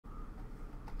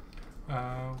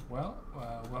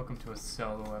Welcome to a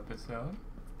solo episode.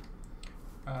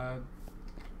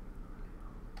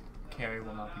 Carrie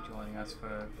will not be joining us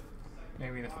for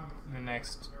maybe the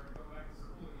next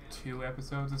 2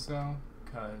 episodes or so,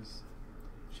 because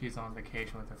she's on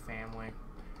vacation with her family.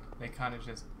 They kind of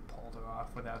just pulled her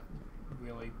off without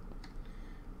really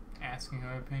asking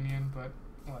her opinion, but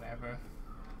whatever.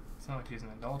 It's not like she's an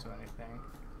adult or anything.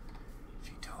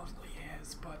 She totally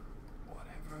is, but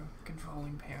whatever.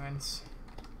 Controlling parents.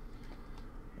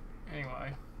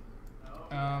 Anyway,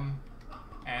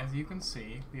 as you can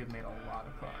see, we have made a lot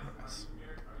of progress.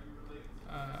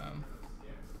 Let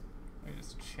me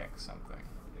just check something.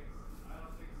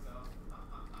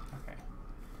 Okay.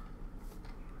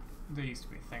 There used to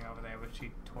be a thing over there, but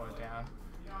she tore it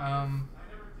down.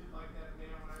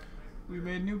 We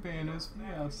made new banners for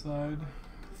the outside.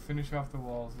 Finish off the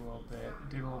walls a little bit.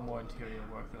 Did a little more interior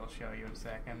work that I'll show you in a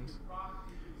second.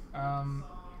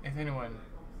 If anyone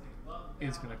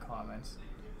is going to comment,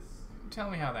 tell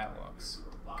me how that looks.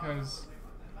 Because,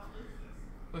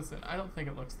 listen, I don't think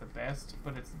it looks the best,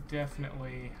 but it's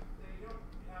definitely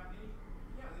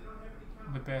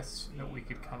the best that we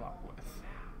could come up with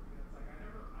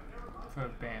for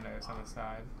banners on the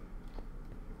side.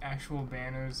 Actual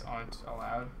banners aren't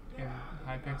allowed in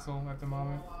Hypixel at the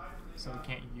moment, so we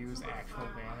can't use actual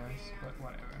banners, but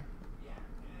whatever.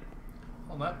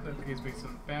 Hold up, there appears to be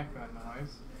some background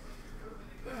noise.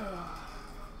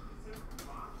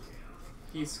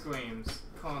 He screams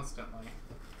constantly.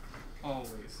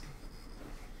 Always.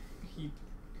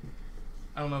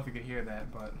 I don't know if you could hear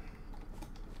that, but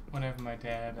whenever my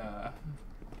dad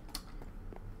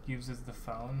uses the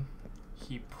phone,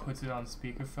 he puts it on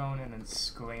speakerphone and then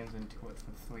screams into it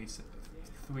from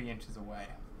 3 inches away.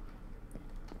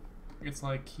 It's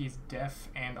like he's deaf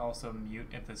and also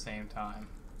mute at the same time.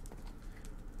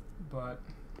 But,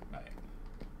 right.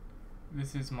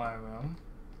 This is my room.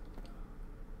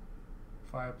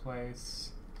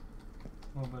 Fireplace,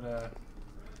 a little bit of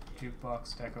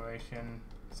jukebox decoration,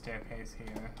 staircase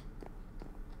here.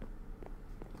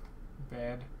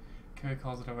 Bed. Carrie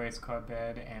calls it a race car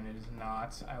bed, and it is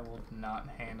not. I will not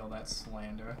handle that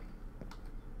slander.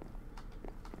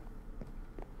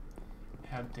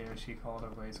 How dare she call it a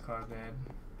race car bed?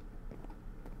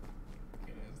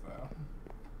 It is, though.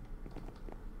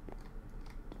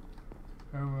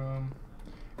 Her room.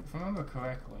 If I remember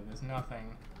correctly, there's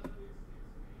nothing.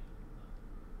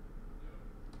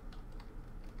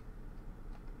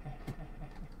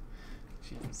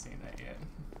 She hasn't seen that yet.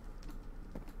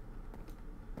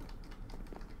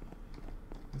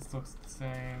 This looks the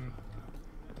same.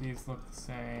 These look the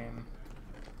same.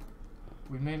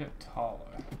 We made it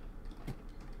taller.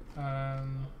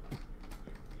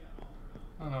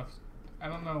 I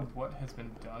don't know what has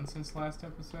been done since last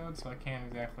episode, so I can't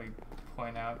exactly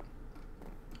point out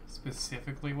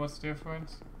specifically what's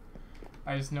different.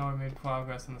 I just know I made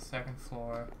progress on the second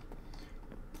floor.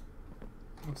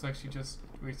 Looks like she just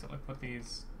recently put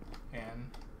these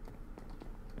in.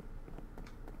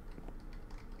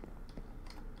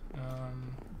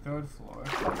 Third floor.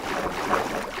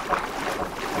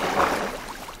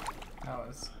 That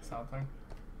was something.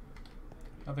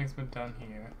 Nothing's been done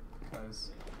here,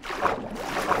 because we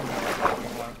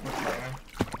want to put there.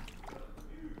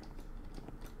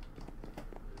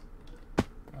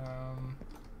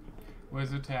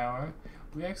 Wizard Tower.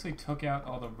 We actually took out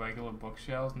all the regular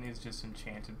bookshelves, and these are just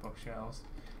enchanted bookshelves.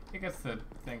 It gets the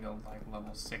thing to like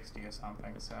level 60 or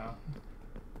something, so.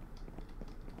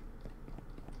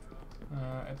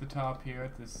 At the top here,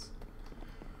 at this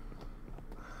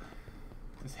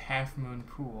half moon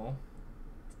pool.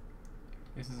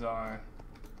 This is our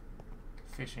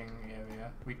fishing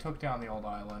area. We took down the old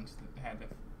island that had the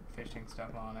fishing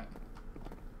stuff on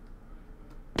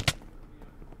it.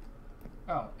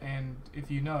 Oh, and if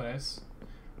you notice,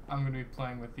 I'm going to be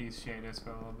playing with these shaders for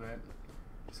a little bit,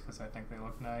 just because I think they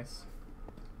look nice.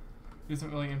 It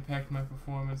doesn't really impact my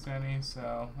performance any,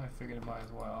 so I figured it might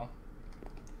as well.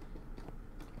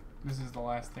 This is the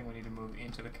last thing we need to move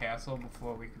into the castle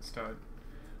before we can start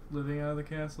living out of the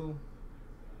castle.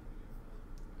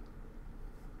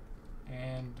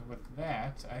 And with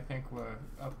that, I think we're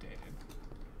updated.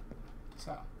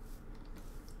 So,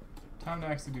 time to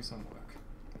actually do some work.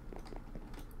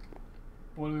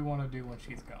 What do we want to do when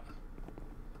she's gone?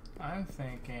 I'm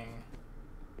thinking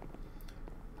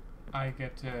I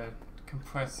get to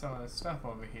compress some of the stuff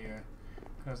over here,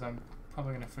 because I'm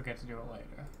probably going to forget to do it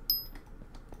later.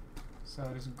 So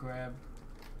just grab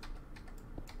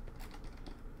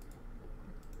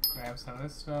some of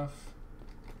this stuff,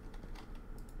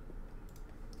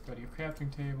 go to your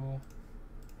crafting table,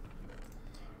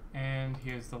 And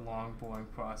here's the long, boring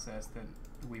process that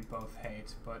we both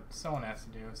hate, but someone has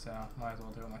to do, so might as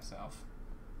well do it myself.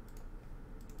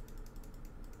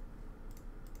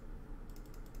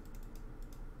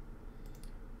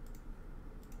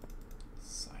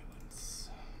 Silence.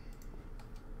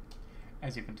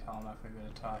 As you can tell, I'm not very good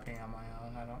at talking on my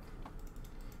own. I don't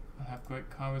have great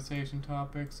conversation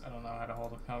topics. I don't know how to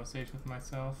hold a conversation with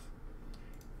myself.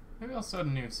 Maybe I'll start a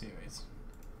new series.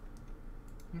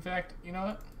 In fact, you know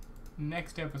what?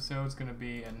 Next episode's gonna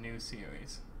be a new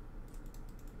series.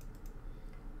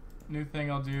 New thing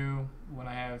I'll do when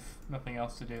I have nothing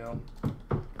else to do.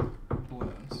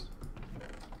 Balloons.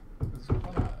 'Cause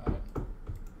why not, right?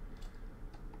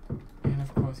 And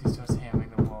of course he starts hammering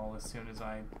the wall as soon as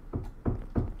I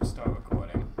start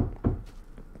recording.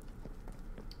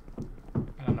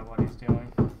 I don't know what he's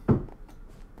doing.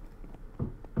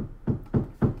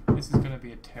 This is gonna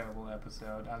be a terrible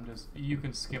episode. You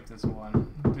can skip this one.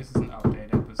 This is an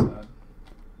update episode.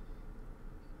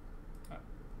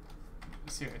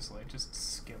 Seriously, just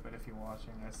skip it if you're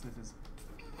watching this. This is...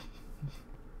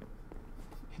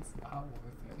 it's not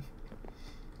worth it.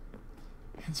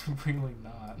 It's really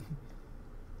not.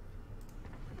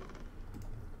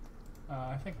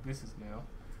 I think this is new.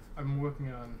 I'm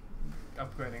working on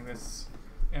upgrading this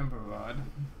Ember Rod.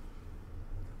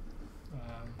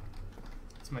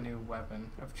 It's my new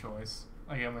weapon of choice.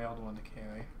 I got my old one to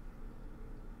carry.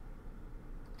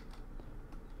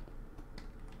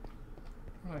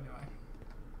 What am I doing?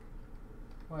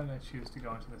 Why did I choose to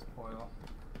go into this portal?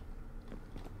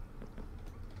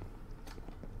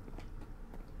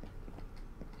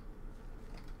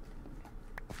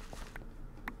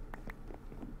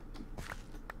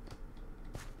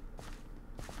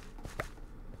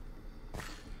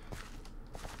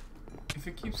 If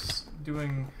it keeps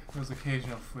doing those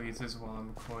occasional freezes while I'm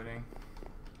recording,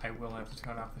 I will have to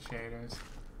turn off the shaders.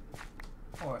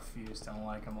 Or if you just don't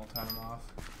like them, I'll turn them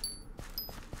off.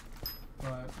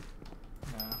 But,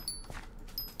 no.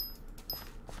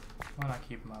 Why not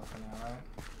keep them up for now, right?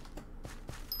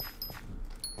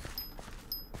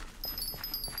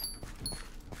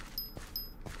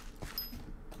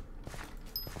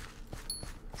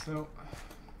 So...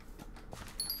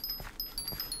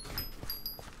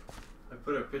 I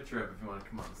put a picture up if you want to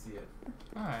come out and see it.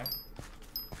 Alright.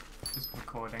 Just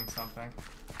recording something. Oh,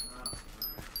 alright.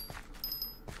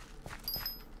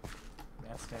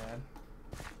 That's Dad.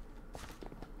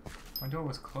 My door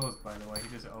was closed, by the way. He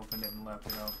just opened it and left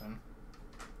it open.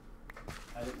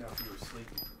 I didn't know if you were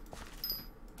sleeping.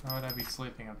 Why would I be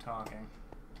sleeping? I'm talking.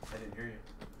 I didn't hear you.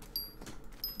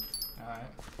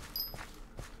 Alright.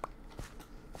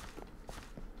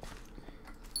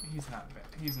 He's not bad.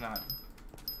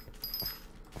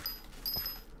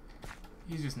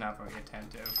 He's just not very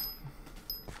attentive.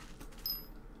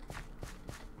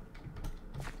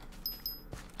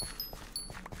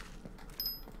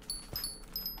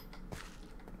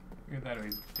 Either that or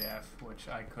he's deaf, which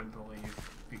I could believe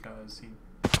because he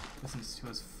listens to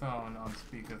his phone on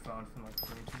speakerphone from like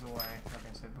 3 inches away, like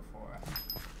I said before.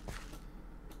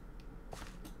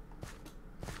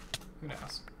 Who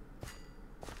knows?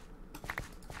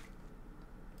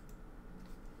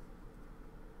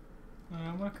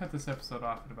 I'm gonna cut this episode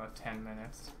off at about 10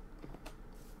 minutes.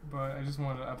 But I just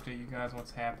wanted to update you guys on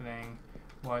what's happening,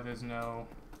 why there's no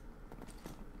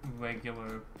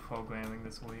regular programming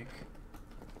this week.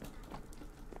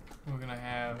 We're gonna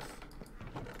have...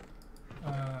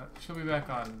 she'll be back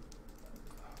on...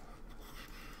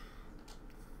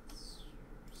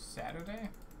 Saturday?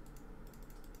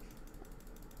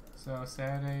 So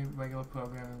Saturday, regular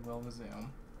programming will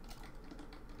resume.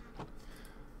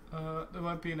 There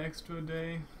might be an extra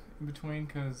day in between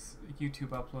because YouTube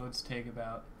uploads take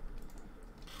about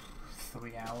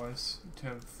 3 hours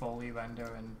to fully render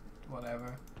and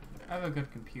whatever. I have a good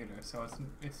computer, so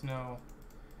it's no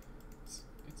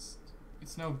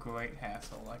great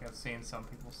hassle like I've seen some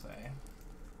people say.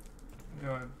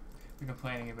 They're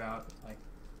complaining about like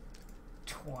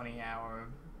 20-hour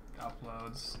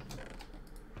uploads.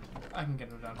 I can get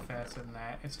it done faster than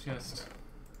that. It's just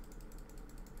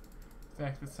the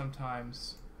fact that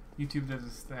sometimes YouTube does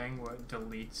this thing where it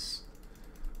deletes.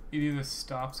 It either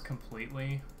stops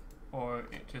completely or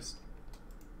it just,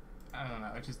 I don't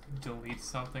know, it just deletes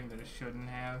something that it shouldn't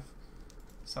have.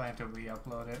 So I have to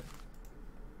re-upload it.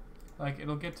 Like,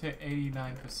 it'll get to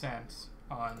 89%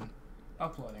 on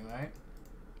uploading, right?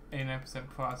 89%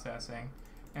 processing,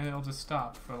 and it'll just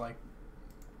stop for like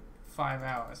 5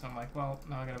 hours. I'm like, well,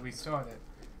 now I gotta restart it.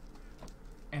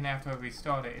 And after I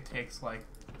restart it, it takes like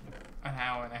an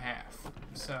hour and a half.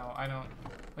 So I don't,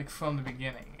 like from the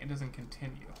beginning, it doesn't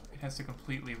continue. It has to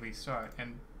completely restart,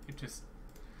 and it just,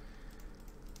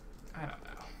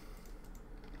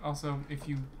 Also, if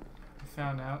you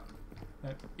found out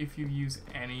that if you use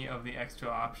any of the extra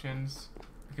options,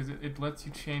 because it lets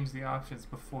you change the options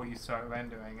before you start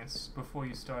rendering, it's before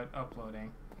you start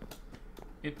uploading.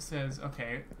 It says,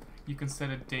 okay, you can set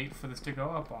a date for this to go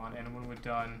up on, and when we're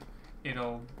done,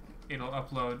 it'll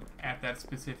upload at that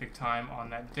specific time on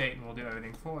that date, and we'll do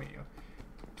everything for you.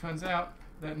 Turns out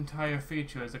that entire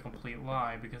feature is a complete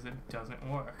lie because it doesn't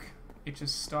work. It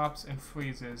just stops and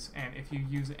freezes, and if you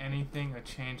use anything or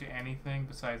change anything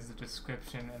besides the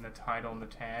description and the title and the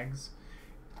tags,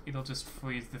 it'll just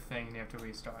freeze the thing and you have to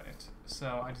restart it.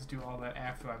 So I just do all that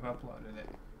after I've uploaded it.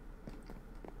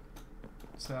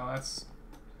 So it's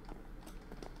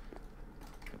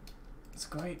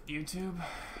great, YouTube.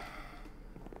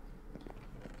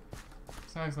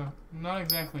 It's not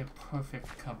exactly a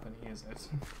perfect company, is it?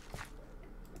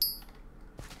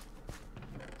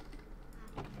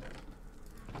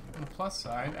 On the plus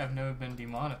side, I've never been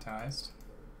demonetized,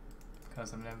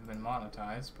 because I've never been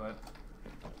monetized, but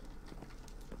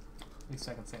at least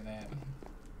I can say that.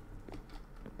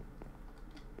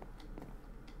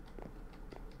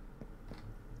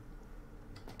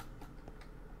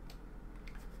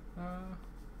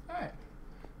 Alright,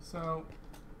 so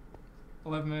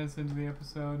 11 minutes into the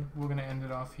episode, we're going to end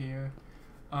it off here.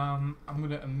 I'm going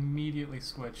to immediately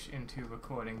switch into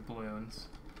recording balloons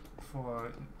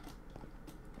for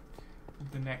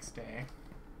the next day.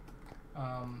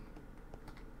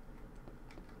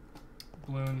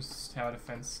 Bloons Tower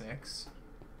Defense 6.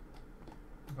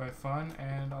 Very fun,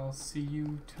 and I'll see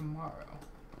you tomorrow.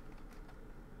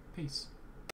 Peace.